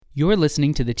You're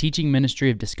listening to the teaching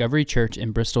ministry of Discovery Church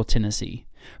in Bristol, Tennessee.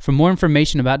 For more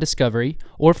information about Discovery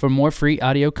or for more free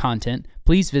audio content,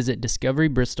 please visit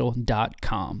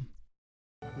discoverybristol.com.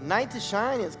 Night to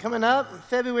Shine is coming up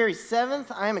February 7th.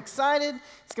 I am excited.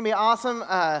 It's going to be awesome.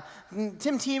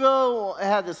 Tim Tebow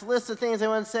had this list of things I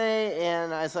want to say,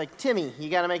 and I was like, Timmy, you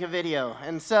got to make a video.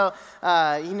 And so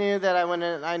he knew that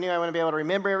I knew I wouldn't be able to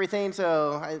remember everything,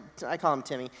 so I call him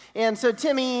Timmy. And so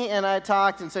Timmy and I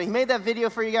talked, and so he made that video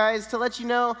for you guys to let you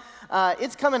know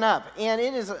it's coming up, and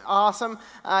it is awesome.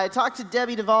 I talked to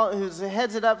Debbie DeVault, who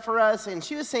heads it up for us, and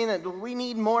she was saying that we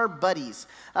need more buddies.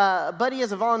 A buddy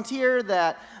is a volunteer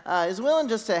that is willing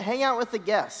just to hang out with the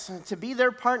guests, to be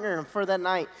their partner for that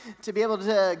night, to be able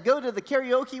to go to the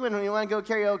karaoke when we want to go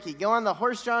karaoke, go on the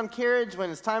horse-drawn carriage when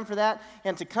it's time for that,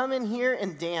 and to come in here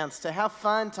and dance, to have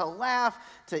fun, to laugh,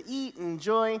 to eat,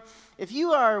 enjoy. If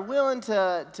you are willing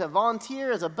to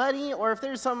volunteer as a buddy, or if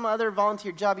there's some other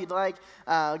volunteer job you'd like,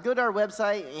 go to our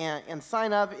website and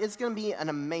sign up. It's going to be an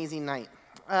amazing night.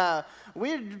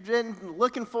 We've been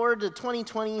looking forward to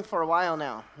 2020 for a while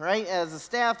now, right? As a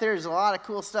staff, there's a lot of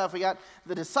cool stuff. We got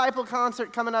the Disciple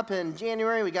concert coming up in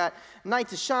January. We got Night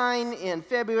to Shine in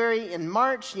February. In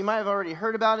March, you might have already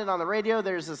heard about it on the radio.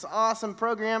 There's this awesome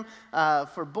program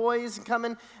for boys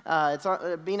coming. It's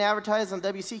being advertised on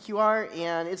WCQR,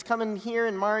 and it's coming here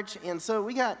in March. And so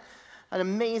we got an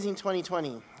amazing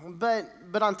 2020. But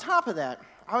on top of that,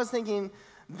 I was thinking,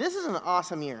 this is an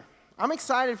awesome year. I'm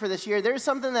excited for this year. There's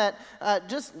something that,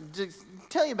 just to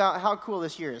tell you about how cool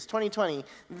this year is, 2020.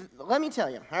 Let me tell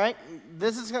you, all right?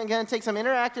 This is going to take some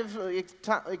interactive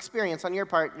experience on your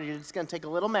part. It's going to take a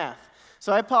little math.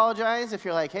 So I apologize if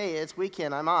you're like, hey, it's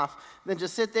weekend, I'm off. Then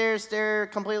just sit there, stare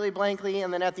completely blankly,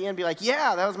 and then at the end be like,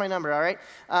 yeah, that was my number, all right?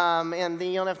 And then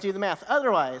you don't have to do the math.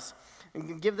 Otherwise,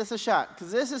 give this a shot,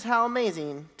 because this is how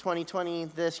amazing 2020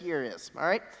 this year is, all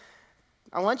right?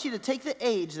 I want you to take the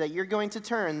age that you're going to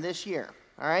turn this year,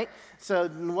 all right? So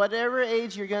whatever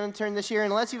age you're going to turn this year,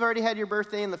 unless you've already had your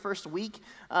birthday in the first week,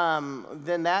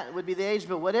 then that would be the age.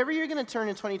 But whatever you're going to turn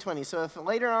in 2020, so if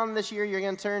later on this year you're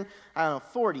going to turn,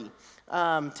 40,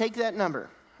 take that number,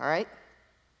 all right?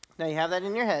 Now you have that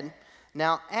in your head.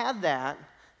 Now add that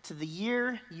to the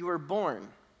year you were born,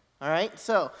 all right?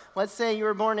 So let's say you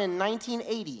were born in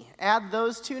 1980. Add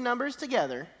those two numbers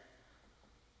together,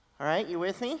 all right? You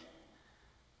with me?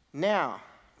 Now,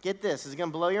 get this. It's going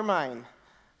to blow your mind.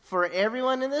 For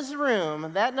everyone in this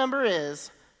room, that number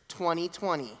is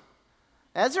 2020.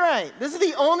 That's right. This is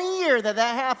the only year that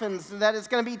happens, that it's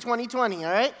going to be 2020,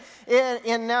 all right?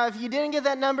 And now, if you didn't get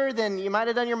that number, then you might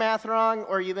have done your math wrong,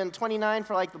 or you've been 29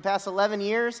 for like the past 11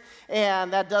 years,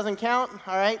 and that doesn't count,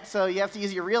 all right? So you have to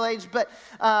use your real age. But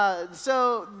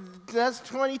so that's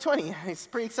 2020. It's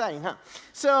pretty exciting, huh?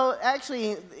 So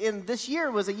actually, in this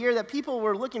year was a year that people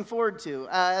were looking forward to.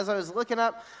 As I was looking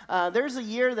up, there's a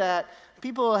year that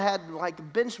people had like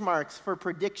benchmarks for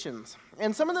predictions.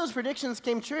 And some of those predictions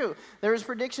came true. There was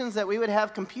predictions that we would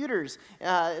have computers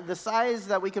the size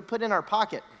that we could put in our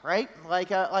pocket, right? Like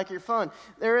your phone.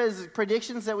 There is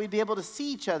predictions that we'd be able to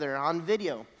see each other on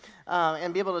video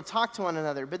and be able to talk to one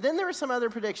another. But then there were some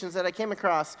other predictions that I came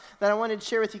across that I wanted to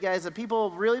share with you guys that people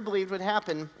really believed would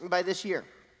happen by this year.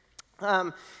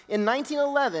 In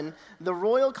 1911, the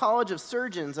Royal College of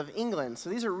Surgeons of England,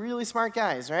 so these are really smart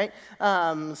guys, right?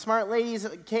 Smart ladies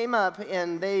came up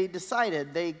and they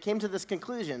came to this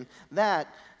conclusion that,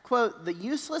 quote, the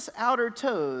useless outer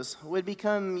toes would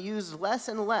become used less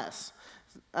and less.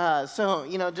 So,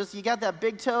 just you got that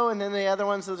big toe and then the other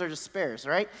ones, those are just spares,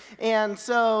 right? And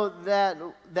so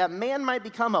that man might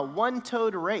become a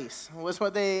one-toed race was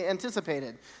what they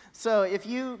anticipated. So if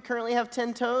you currently have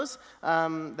 10 toes,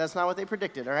 that's not what they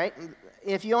predicted, all right?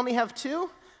 If you only have 2,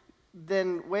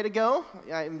 then way to go.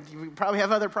 You probably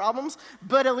have other problems,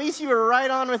 but at least you were right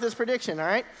on with this prediction, all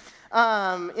right?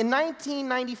 In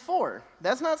 1994,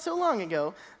 that's not so long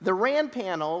ago, the RAND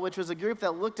panel, which was a group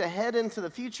that looked ahead into the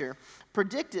future,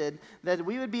 predicted that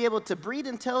we would be able to breed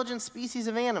intelligent species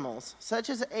of animals, such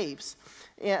as apes,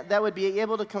 that would be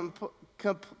able to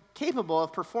capable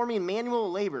of performing manual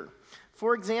labor.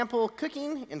 For example,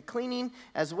 cooking and cleaning,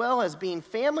 as well as being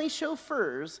family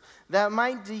chauffeurs that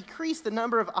might decrease the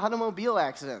number of automobile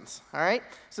accidents, all right?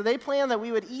 So they planned that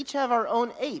we would each have our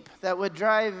own ape that would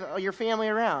drive your family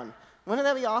around. Wouldn't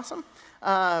that be awesome?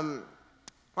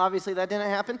 Obviously, that didn't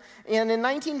happen. And in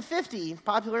 1950,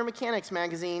 Popular Mechanics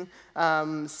magazine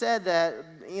said that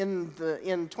in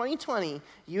 2020,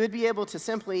 you would be able to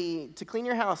clean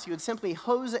your house, you would simply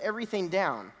hose everything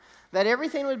down. that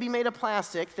everything would be made of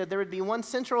plastic, that there would be one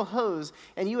central hose,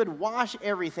 and you would wash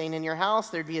everything in your house.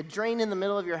 There'd be a drain in the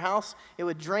middle of your house. It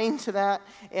would drain to that,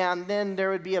 and then there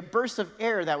would be a burst of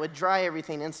air that would dry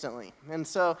everything instantly. And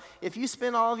so if you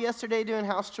spent all of yesterday doing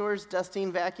house chores,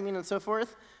 dusting, vacuuming, and so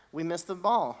forth, we missed the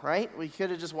ball, right? We could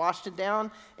have just washed it down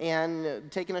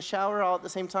and taken a shower all at the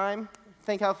same time.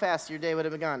 Think how fast your day would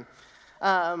have gone.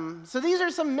 So these are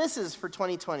some misses for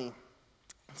 2020.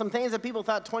 Some things that people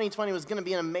thought 2020 was going to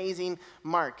be an amazing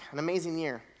mark, an amazing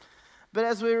year. But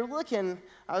as we were looking,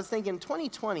 I was thinking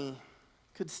 2020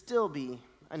 could still be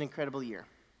an incredible year.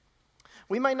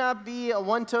 We might not be a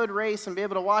one-toed race and be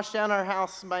able to wash down our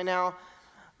house by now,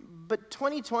 but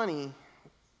 2020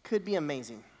 could be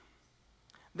amazing.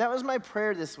 That was my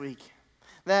prayer this week,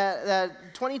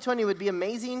 that 2020 would be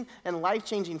amazing and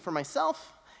life-changing for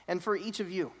myself and for each of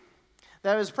you.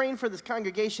 That I was praying for this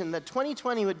congregation, that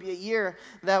 2020 would be a year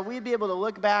that we'd be able to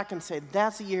look back and say,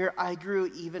 that's a year I grew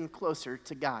even closer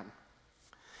to God.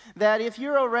 That if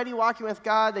you're already walking with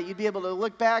God, that you'd be able to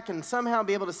look back and somehow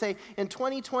be able to say, in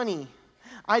 2020,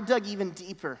 I dug even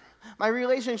deeper. My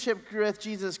relationship with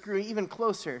Jesus grew even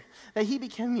closer, that he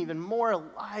became even more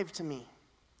alive to me.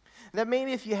 That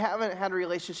maybe if you haven't had a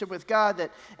relationship with God,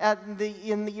 that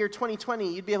in the year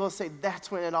 2020, you'd be able to say,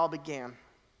 that's when it all began.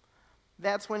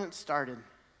 That's when it started.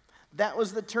 That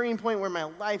was the turning point where my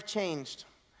life changed.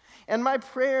 And my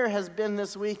prayer has been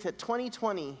this week that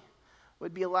 2020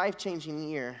 would be a life-changing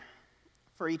year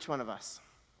for each one of us.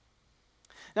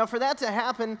 Now, for that to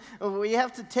happen, we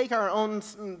have to take our own,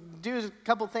 do a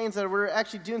couple things that we're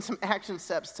actually doing some action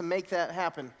steps to make that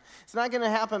happen. It's not going to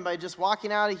happen by just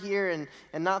walking out of here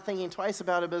and not thinking twice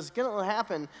about it, but it's going to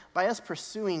happen by us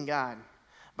pursuing God,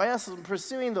 by us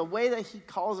pursuing the way that he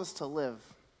calls us to live.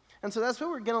 And so that's what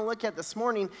we're going to look at this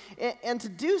morning. And to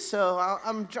do so,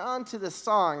 I'm drawn to this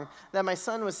song that my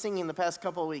son was singing the past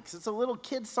couple of weeks. It's a little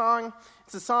kid song.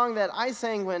 It's a song that I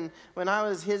sang when I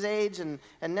was his age, and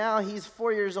now he's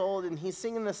 4 years old, and he's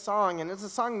singing this song. And it's a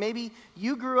song maybe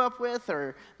you grew up with,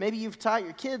 or maybe you've taught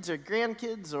your kids or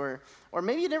grandkids, or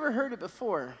maybe you never heard it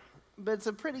before. But it's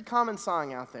a pretty common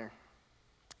song out there.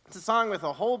 It's a song with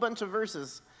a whole bunch of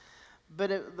verses.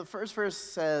 But the first verse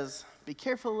says, "Be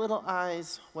careful, little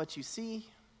eyes, what you see.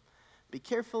 Be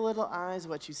careful, little eyes,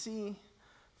 what you see.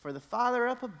 For the Father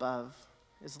up above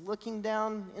is looking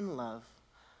down in love.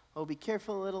 Oh, be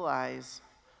careful, little eyes,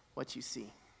 what you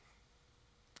see."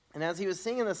 And as he was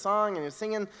singing the song, and he was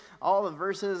singing all the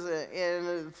verses, and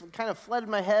it kind of flooded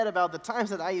my head about the times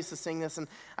that I used to sing this. And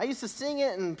I used to sing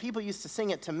it, and people used to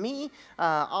sing it to me,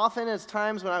 often as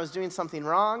times when I was doing something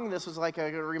wrong. This was like a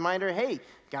reminder, hey,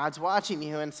 God's watching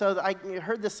you. And so I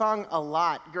heard this song a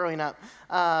lot growing up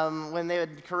when they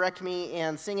would correct me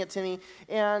and sing it to me.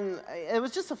 And it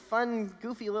was just a fun,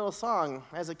 goofy little song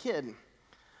as a kid.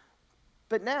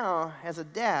 But now, as a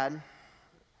dad,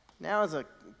 now as a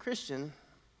Christian,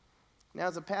 now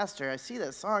as a pastor, I see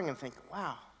that song and think,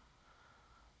 wow,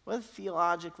 what a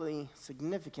theologically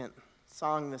significant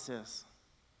song this is.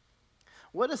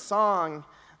 What a song,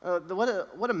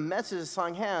 what a message this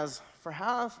song has for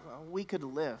how we could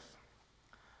live.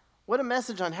 What a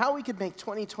message on how we could make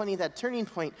 2020 that turning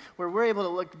point where we're able to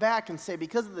look back and say,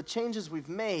 because of the changes we've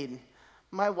made,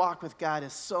 my walk with God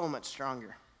is so much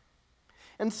stronger.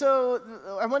 And so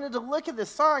I wanted to look at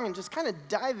this song and just kind of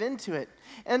dive into it.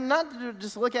 And not to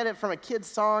just look at it from a kid's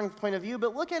song point of view,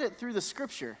 but look at it through the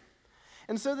scripture.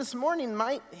 And so this morning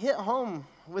might hit home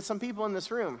with some people in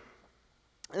this room.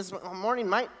 This morning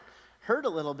might hurt a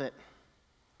little bit.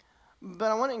 But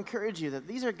I want to encourage you that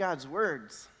these are God's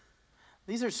words.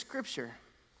 These are scripture.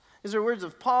 These are words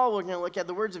of Paul. We're going to look at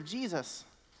the words of Jesus.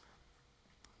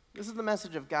 This is the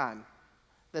message of God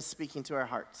that's speaking to our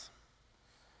hearts.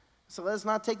 So let us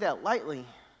not take that lightly,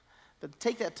 but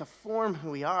take that to form who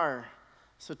we are,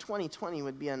 so 2020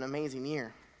 would be an amazing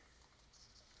year.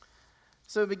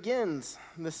 So it begins,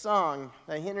 the song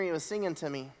that Henry was singing to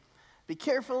me. Be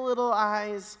careful, little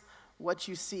eyes, what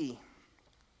you see.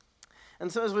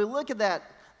 And so as we look at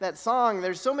that song,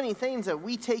 there's so many things that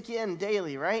we take in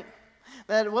daily, right?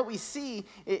 That what we see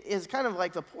is kind of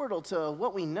like the portal to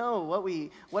what we know,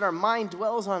 what our mind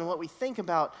dwells on, what we think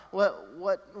about,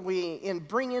 what we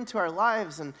bring into our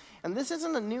lives. And this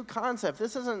isn't a new concept.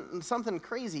 This isn't something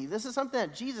crazy. This is something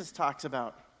that Jesus talks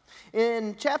about.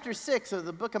 In chapter 6 of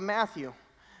the book of Matthew,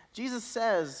 Jesus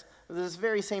says this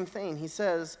very same thing. He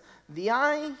says, "The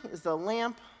eye is the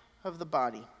lamp of the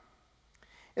body.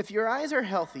 If your eyes are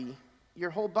healthy,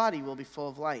 your whole body will be full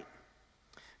of light.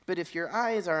 But if your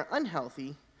eyes are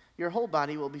unhealthy, your whole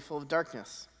body will be full of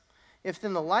darkness. If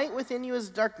then the light within you is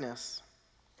darkness,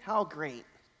 how great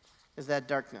is that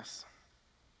darkness?"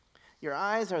 Your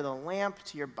eyes are the lamp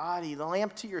to your body, the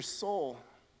lamp to your soul.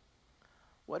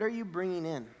 What are you bringing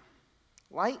in?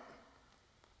 Light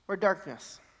or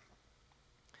darkness?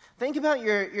 Think about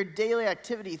your daily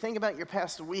activity. Think about your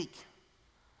past week.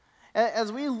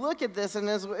 As we look at this, and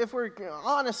if we're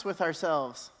honest with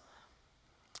ourselves,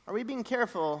 are we being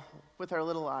careful with our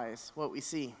little eyes, what we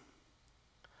see?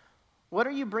 What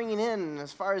are you bringing in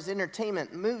as far as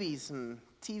entertainment, movies, and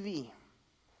TV?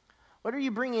 What are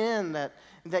you bringing in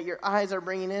that your eyes are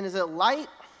bringing in? Is it light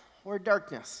or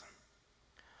darkness?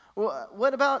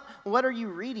 What are you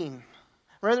reading?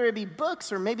 Whether it be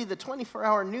books or maybe the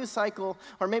 24-hour news cycle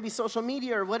or maybe social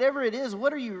media or whatever it is,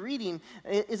 what are you reading?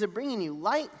 Is it bringing you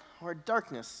light or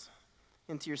darkness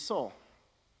into your soul?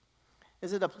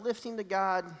 Is it uplifting to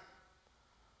God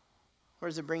or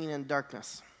is it bringing in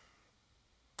darkness?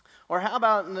 Or how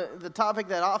about the topic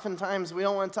that oftentimes we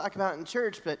don't want to talk about in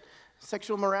church, but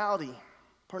sexual morality,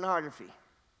 pornography.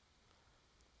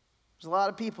 There's a lot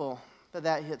of people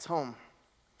that hits home.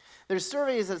 There's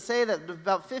surveys that say that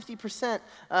about 50%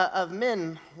 of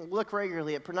men look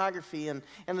regularly at pornography, and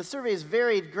the surveys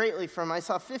varied greatly from, I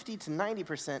saw 50 to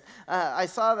 90%. I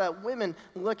saw that women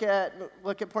look at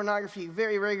pornography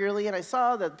very regularly, and I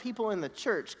saw that people in the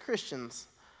church, Christians,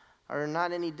 are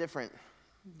not any different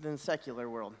than the secular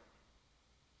world.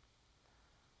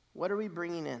 What are we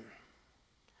bringing in?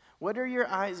 What are your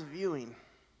eyes viewing?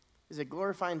 Is it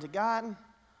glorifying to God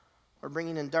or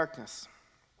bringing in darkness?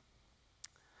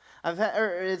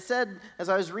 It said, as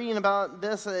I was reading about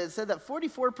this, it said that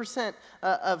 44%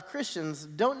 of Christians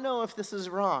don't know if this is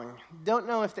wrong, don't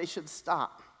know if they should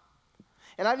stop.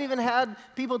 And I've even had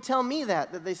people tell me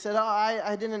that they said,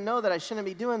 I didn't know that I shouldn't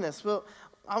be doing this. Well,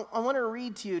 I want to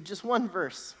read to you just one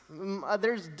verse.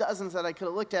 There's dozens that I could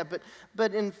have looked at,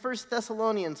 but in 1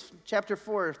 Thessalonians chapter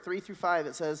 4, 3 through 5,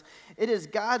 it says, "It is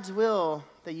God's will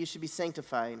that you should be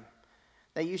sanctified,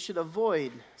 that you should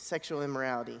avoid sexual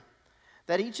immorality,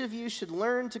 that each of you should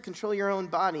learn to control your own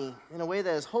body in a way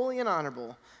that is holy and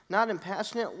honorable, not in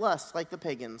passionate lust like the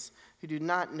pagans who do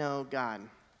not know God."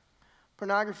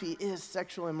 Pornography is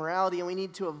sexual immorality, and we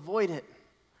need to avoid it.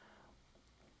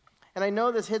 And I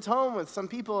know this hits home with some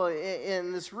people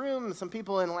in this room, some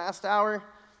people in last hour,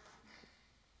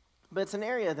 but it's an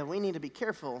area that we need to be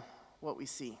careful what we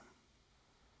see,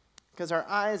 because our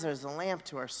eyes are the lamp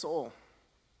to our soul.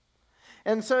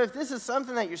 And so if this is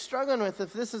something that you're struggling with,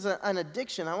 if this is an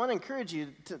addiction, I want to encourage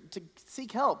you to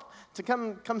seek help, to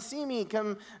come see me,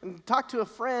 come and talk to a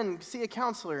friend, see a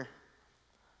counselor.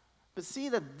 But see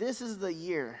that this is the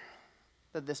year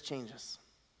that this changes.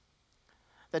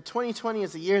 That 2020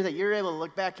 is the year that you're able to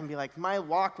look back and be like, my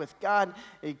walk with God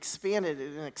expanded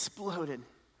and exploded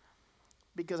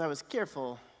because I was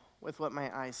careful with what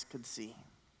my eyes could see.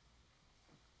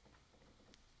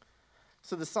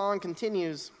 So the song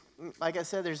continues. Like I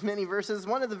said, there's many verses.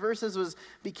 One of the verses was,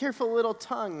 "Be careful, little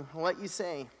tongue, what you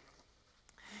say."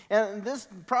 And this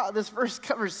verse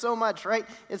covers so much, right?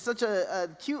 It's such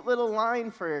a cute little line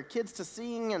for kids to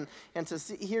sing, and to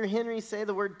hear Henry say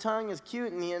the word tongue is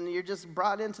cute, and you're just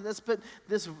brought into this. But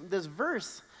this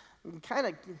verse kind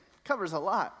of covers a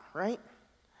lot, right?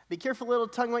 Be careful, little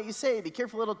tongue, what you say. Be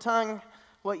careful, little tongue,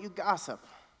 what you gossip,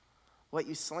 what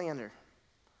you slander.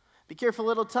 Be careful,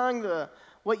 little tongue,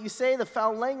 what you say, the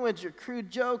foul language, your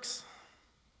crude jokes,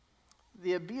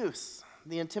 the abuse,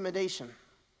 the intimidation.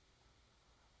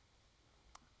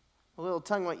 A little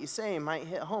tongue, what you say, might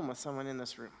hit home with someone in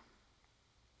this room.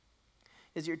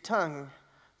 Is your tongue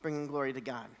bringing glory to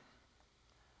God?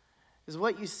 Is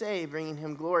what you say bringing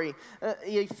him glory?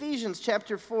 Ephesians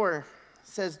chapter 4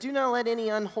 says, "Do not let any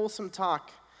unwholesome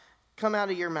talk come out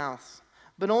of your mouths,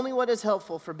 but only what is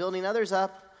helpful for building others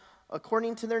up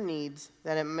according to their needs,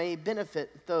 that it may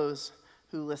benefit those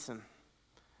who listen."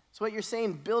 So what you're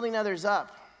saying, building others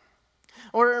up.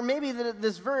 Or maybe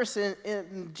this verse,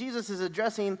 Jesus is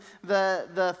addressing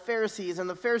the Pharisees, and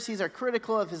the Pharisees are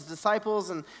critical of his disciples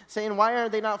and saying, why are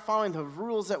they not following the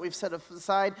rules that we've set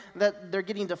aside, that they're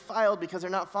getting defiled because they're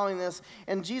not following this.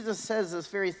 And Jesus says this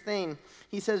very thing.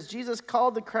 He says, Jesus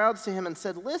called the crowds to him and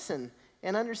said, "Listen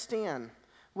and understand.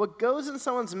 What goes in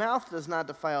someone's mouth does not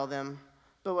defile them,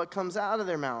 but what comes out of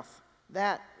their mouth,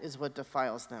 that is what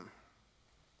defiles them."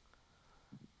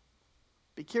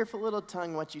 Be careful, little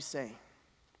tongue, what you say.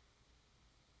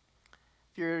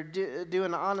 If you're doing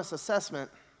an honest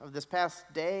assessment of this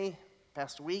past day,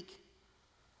 past week,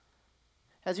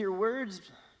 has your words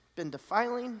been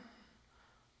defiling,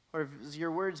 or has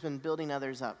your words been building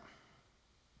others up?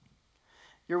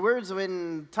 Your words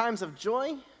in times of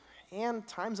joy and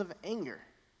times of anger.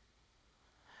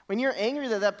 When you're angry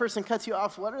that person cuts you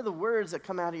off, what are the words that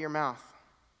come out of your mouth?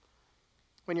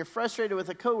 When you're frustrated with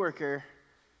a coworker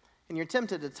and you're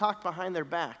tempted to talk behind their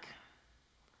back,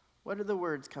 what are the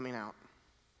words coming out?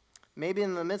 Maybe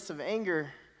in the midst of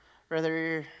anger,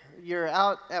 whether you're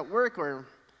out at work or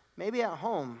maybe at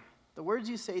home, the words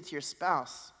you say to your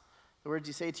spouse, the words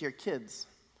you say to your kids,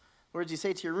 the words you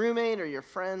say to your roommate or your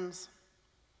friends,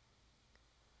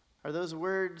 are those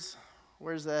words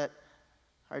that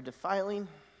are defiling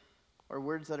or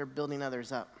words that are building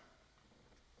others up?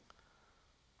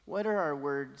 What are our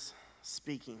words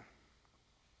speaking?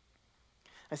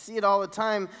 I see it all the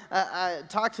time. I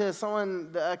talked to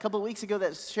someone a couple of weeks ago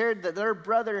that shared that their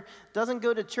brother doesn't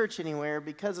go to church anywhere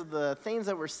because of the things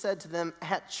that were said to them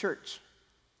at church.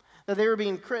 That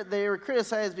they were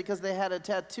criticized because they had a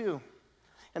tattoo.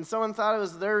 And someone thought it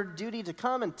was their duty to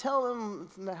come and tell them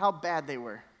how bad they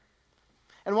were.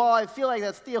 And while I feel like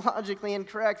that's theologically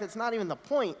incorrect, that's not even the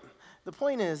point. The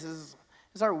point is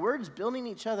our words building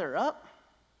each other up?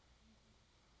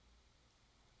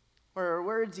 Or are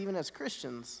words, even as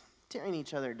Christians, tearing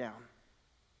each other down?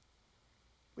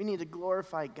 We need to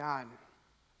glorify God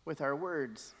with our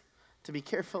words. To be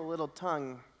careful, little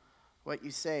tongue, what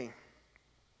you say.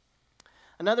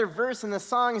 Another verse in the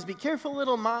song is, be careful,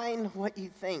 little mind, what you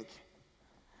think.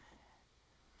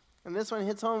 And this one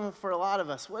hits home for a lot of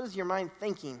us. What is your mind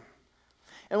thinking?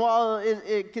 And while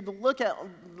it could look at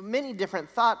many different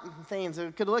thought things,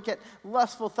 it could look at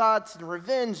lustful thoughts and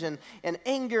revenge and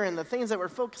anger and the things that we're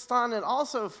focused on, and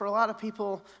also for a lot of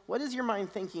people, what is your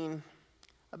mind thinking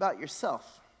about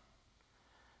yourself?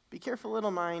 Be careful,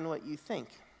 little mind, what you think.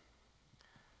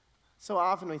 So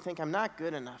often we think, I'm not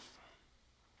good enough.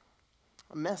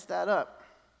 I messed that up.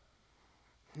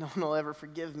 No one will ever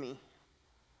forgive me.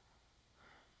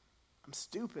 I'm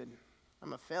stupid.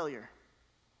 I'm a failure.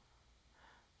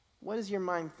 What is your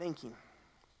mind thinking?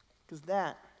 Because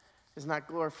that is not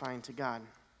glorifying to God.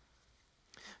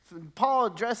 Paul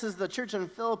addresses the church in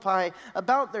Philippi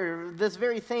about this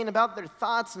very thing, about their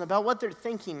thoughts and about what they're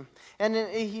thinking. And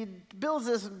he builds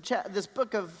this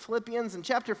book of Philippians, and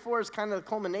chapter 4 is kind of the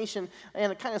culmination,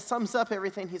 and it kind of sums up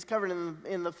everything he's covered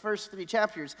in the first 3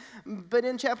 chapters. But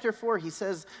in chapter 4, he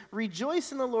says,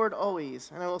 rejoice in the Lord always.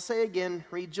 And I will say again,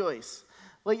 rejoice.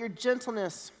 Let your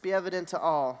gentleness be evident to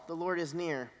all. The Lord is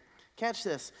near. Catch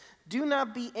this. Do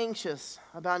not be anxious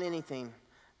about anything,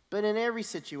 but in every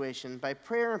situation, by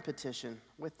prayer and petition,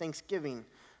 with thanksgiving,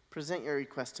 present your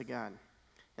request to God.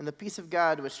 And the peace of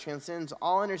God, which transcends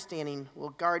all understanding,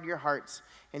 will guard your hearts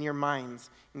and your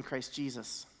minds in Christ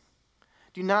Jesus.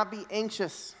 Do not be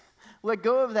anxious. Let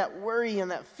go of that worry and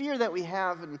that fear that we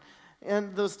have,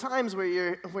 and those times where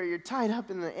you're tied up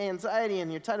in the anxiety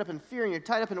and you're tied up in fear and you're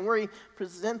tied up in worry.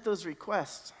 Present those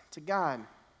requests to God.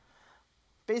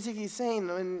 Basically saying,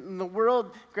 when the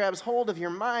world grabs hold of your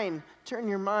mind, turn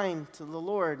your mind to the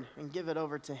Lord and give it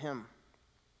over to Him.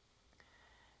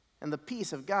 And the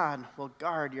peace of God will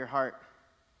guard your heart.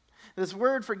 This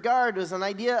word for guard was an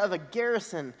idea of a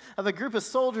garrison, of a group of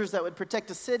soldiers that would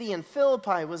protect a city, and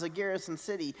Philippi was a garrison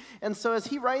city. And so as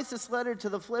he writes this letter to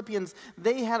the Philippians,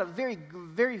 they had a very,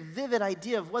 very vivid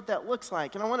idea of what that looks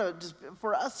like. And I want to just,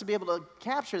 for us to be able to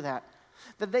capture that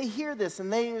they hear this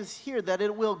and they hear that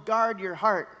it will guard your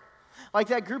heart. Like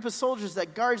that group of soldiers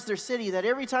that guards their city, that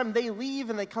every time they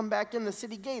leave and they come back in the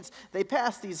city gates, they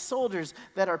pass these soldiers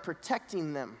that are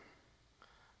protecting them.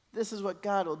 This is what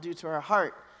God will do to our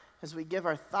heart as we give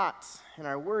our thoughts and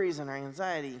our worries and our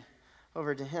anxiety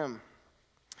over to Him.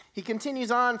 He continues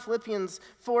on, Philippians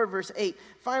 4, verse 8.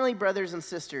 Finally, brothers and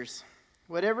sisters,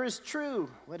 whatever is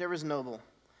true, whatever is noble,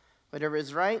 whatever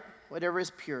is right, whatever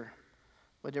is pure,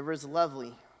 whatever is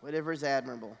lovely, whatever is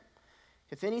admirable,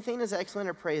 if anything is excellent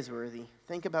or praiseworthy,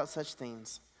 think about such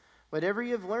things. Whatever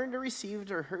you have learned or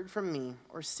received or heard from me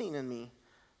or seen in me,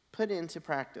 put into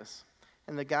practice,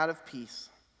 and the God of peace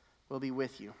will be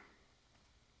with you.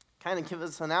 Kind of give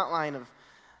us an outline of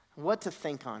what to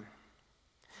think on.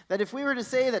 That if we were to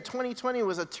say that 2020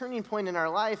 was a turning point in our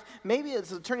life, maybe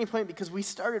it's a turning point because we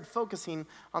started focusing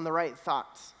on the right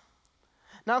thoughts.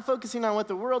 Not focusing on what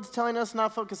the world's telling us,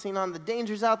 not focusing on the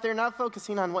dangers out there, not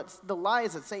focusing on what's the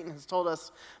lies that Satan has told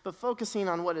us, but focusing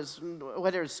on what is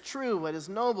true, what is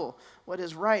noble, what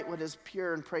is right, what is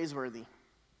pure and praiseworthy.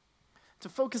 To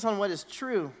focus on what is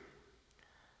true.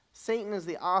 Satan is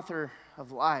the author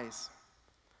of lies.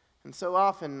 And so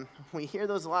often we hear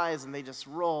those lies and they just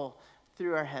roll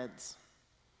through our heads.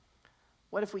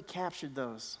 What if we captured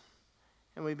those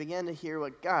and we began to hear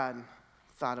what God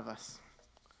thought of us?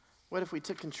 What if we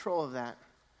took control of that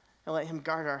and let Him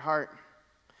guard our heart?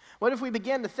 What if we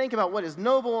began to think about what is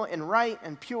noble and right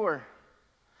and pure?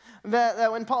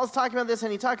 That when Paul's talking about this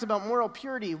and he talks about moral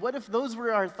purity, what if those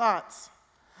were our thoughts?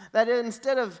 That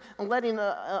instead of letting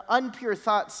unpure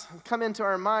thoughts come into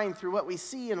our mind through what we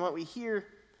see and what we hear,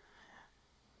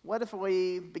 what if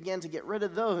we began to get rid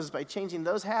of those by changing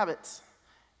those habits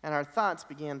and our thoughts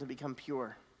began to become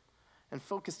pure and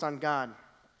focused on God?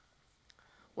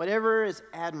 Whatever is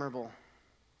admirable,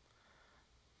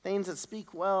 things that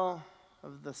speak well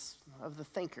of the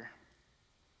thinker.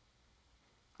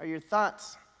 Are your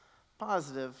thoughts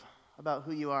positive about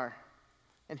who you are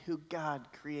and who God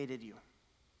created you?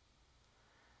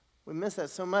 We miss that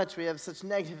so much. We have such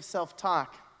negative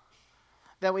self-talk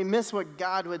that we miss what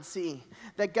God would see.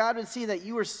 That God would see that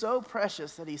you are so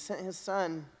precious that he sent his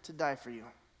son to die for you.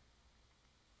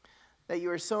 That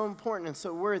you are so important and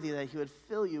so worthy that he would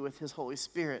fill you with his Holy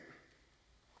Spirit.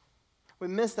 We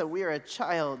miss that we are a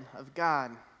child of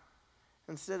God.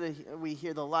 Instead, we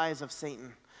hear the lies of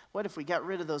Satan. What if we got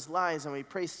rid of those lies and we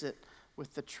replaced it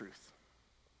with the truth?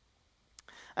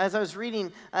 As I was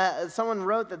reading, someone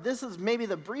wrote that this is maybe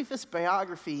the briefest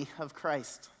biography of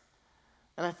Christ.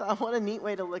 And I thought, what a neat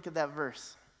way to look at that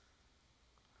verse.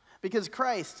 Because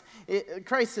Christ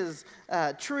is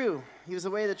true. He was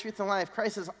the way, the truth, and life.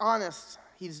 Christ is honest.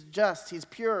 He's just. He's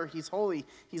pure. He's holy.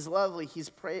 He's lovely. He's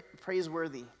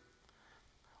praiseworthy.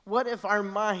 What if our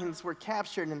minds were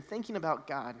captured in thinking about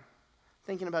God,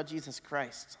 thinking about Jesus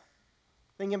Christ,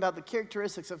 thinking about the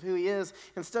characteristics of who he is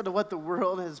instead of what the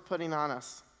world is putting on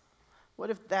us?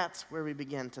 What if that's where we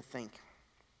begin to think?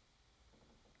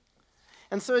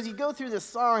 And so as you go through this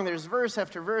song, there's verse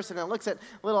after verse, and it looks at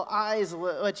little eyes,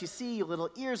 what you see, little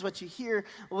ears, what you hear,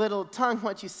 little tongue,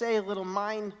 what you say, little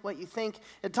mind, what you think.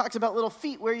 It talks about little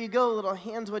feet, where you go, little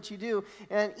hands, what you do.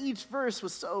 And each verse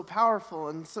was so powerful,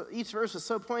 and so each verse was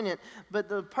so poignant. But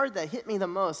the part that hit me the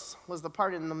most was the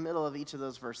part in the middle of each of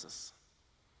those verses.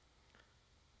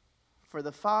 For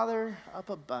the Father up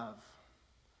above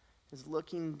is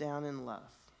looking down in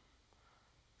love.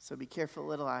 So be careful,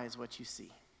 little eyes, what you see.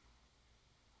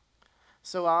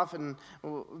 So often,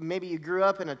 maybe you grew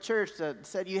up in a church that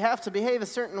said you have to behave a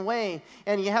certain way,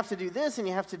 and you have to do this, and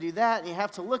you have to do that, and you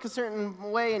have to look a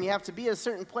certain way, and you have to be a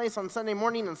certain place on Sunday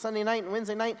morning and Sunday night and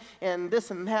Wednesday night, and this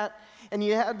and that. And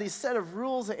you had these set of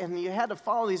rules, and you had to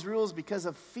follow these rules because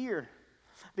of fear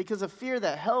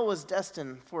that hell was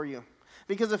destined for you,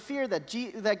 because of fear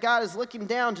that God is looking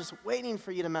down just waiting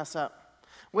for you to mess up.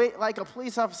 Wait, like a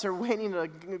police officer waiting to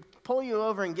pull you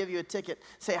over and give you a ticket,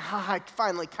 say, I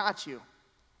finally caught you.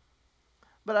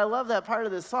 But I love that part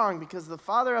of this song because the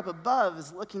Father up above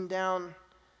is looking down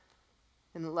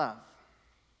in love.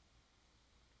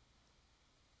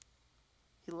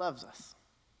 He loves us.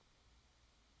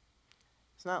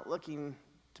 He's not looking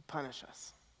to punish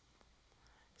us.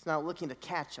 He's not looking to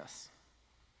catch us.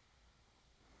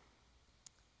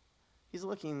 He's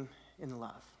looking in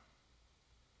love.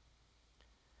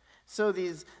 So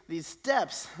these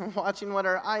steps, watching what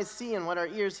our eyes see and what our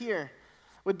ears hear,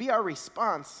 would be our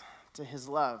response to his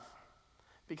love,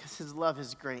 because his love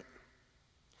is great.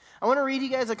 I want to read you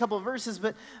guys a couple of verses,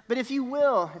 but if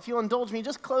you'll indulge me,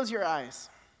 just close your eyes.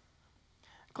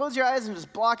 Close your eyes and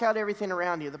just block out everything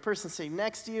around you. The person sitting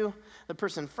next to you, the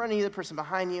person in front of you, the person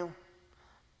behind you.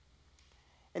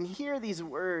 And hear these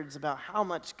words about how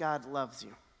much God loves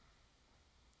you.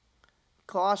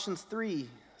 Colossians 3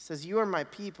 says, "You are my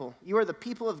people. You are the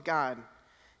people of God.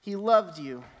 He loved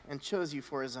you and chose you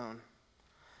for his own."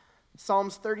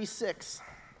 Psalms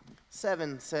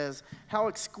 36:7 says, "How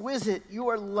exquisite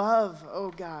your love,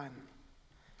 O God.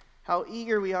 How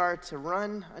eager we are to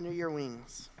run under your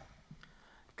wings."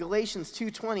 Galatians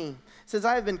 2:20 says,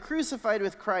 "I have been crucified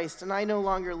with Christ, and I no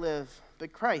longer live,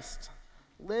 but Christ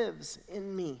lives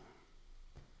in me.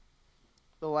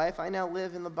 The life I now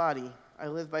live in the body, I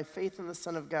live by faith in the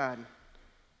Son of God,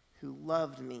 who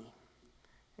loved me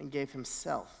and gave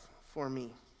himself for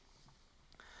me."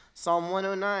 Psalm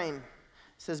 109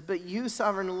 says, "But you,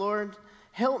 sovereign Lord,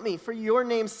 help me for your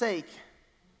name's sake.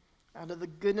 Out of the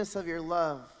goodness of your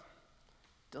love,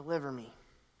 deliver me."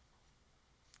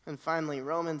 And finally,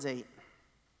 Romans 8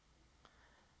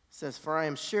 says, "For I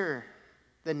am sure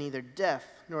that neither death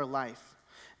nor life,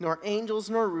 nor angels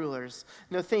nor rulers,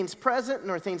 no things present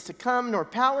nor things to come, nor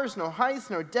powers, nor heights,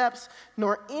 nor depths,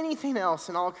 nor anything else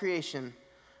in all creation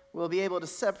will be able to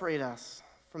separate us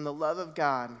from the love of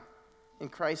God in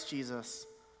Christ Jesus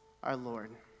our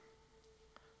Lord."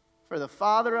 For the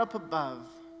Father up above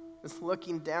is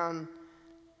looking down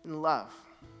in love.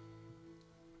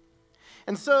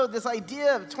 And so this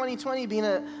idea of 2020 being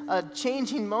a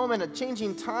changing moment, a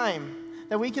changing time,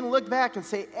 that we can look back and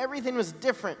say everything was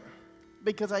different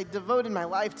because I devoted my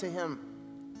life to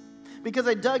him, because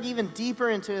I dug even deeper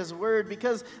into his word,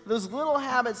 because those little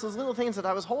habits, those little things that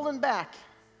I was holding back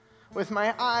with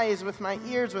my eyes, with my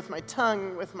ears, with my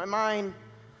tongue, with my mind,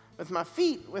 with my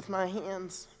feet, with my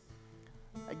hands.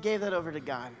 I gave that over to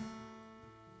God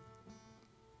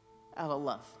out of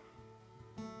love.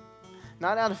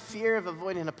 Not out of fear of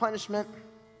avoiding a punishment,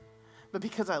 but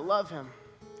because I love him.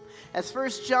 As 1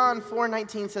 John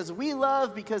 4:19 says, we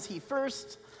love because he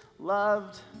first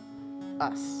loved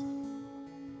us.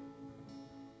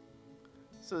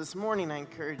 So this morning I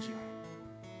encourage you.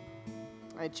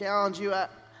 I challenge you.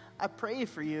 I pray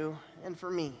for you and for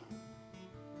me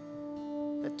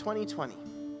that 2020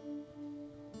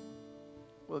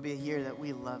 will be a year that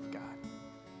we love God.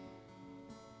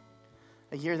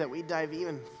 A year that we dive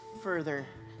even further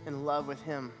in love with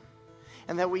him.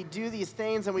 And that we do these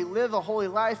things and we live a holy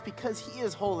life because he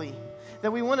is holy.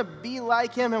 That we want to be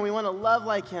like him and we want to love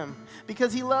like him.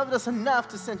 Because he loved us enough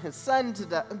to send his son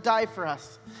to die for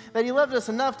us. That he loved us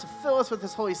enough to fill us with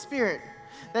his Holy Spirit.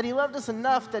 That he loved us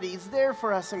enough that he's there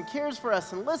for us and cares for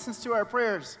us and listens to our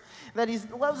prayers. That he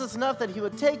loves us enough that he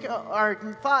would take our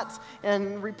thoughts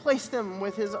and replace them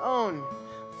with his own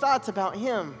thoughts about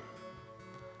him.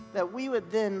 That we would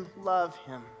then love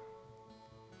him.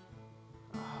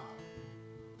 Oh,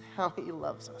 how he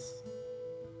loves us.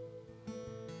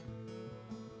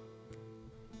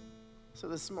 So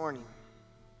this morning,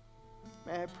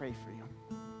 may I pray for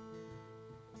you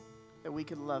that we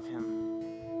could love him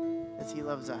as he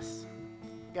loves us.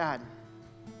 God,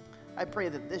 I pray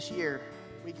that this year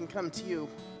we can come to you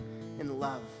in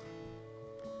love.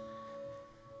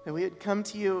 That we would come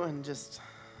to you and just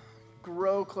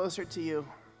grow closer to you.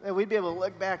 That we'd be able to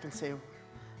look back and say,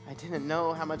 I didn't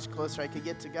know how much closer I could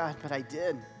get to God, but I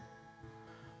did.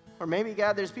 Or maybe,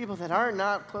 God, there's people that are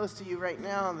not close to you right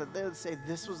now that they would say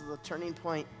this was the turning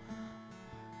point,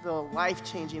 the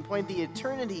life-changing point, the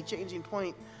eternity-changing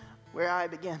point where I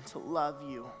began to love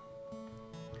you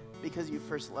because you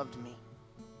first loved me.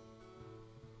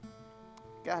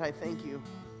 God, I thank you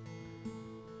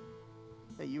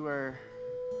that you are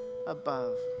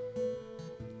above,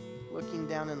 looking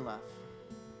down in love.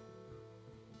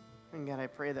 And God, I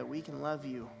pray that we can love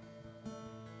you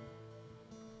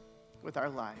with our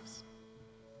lives,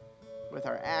 with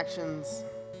our actions,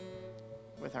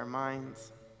 with our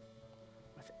minds,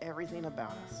 with everything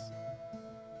about us.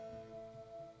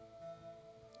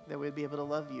 That we'd be able to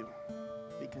love you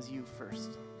because you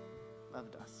first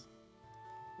loved us.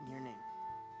 In your name.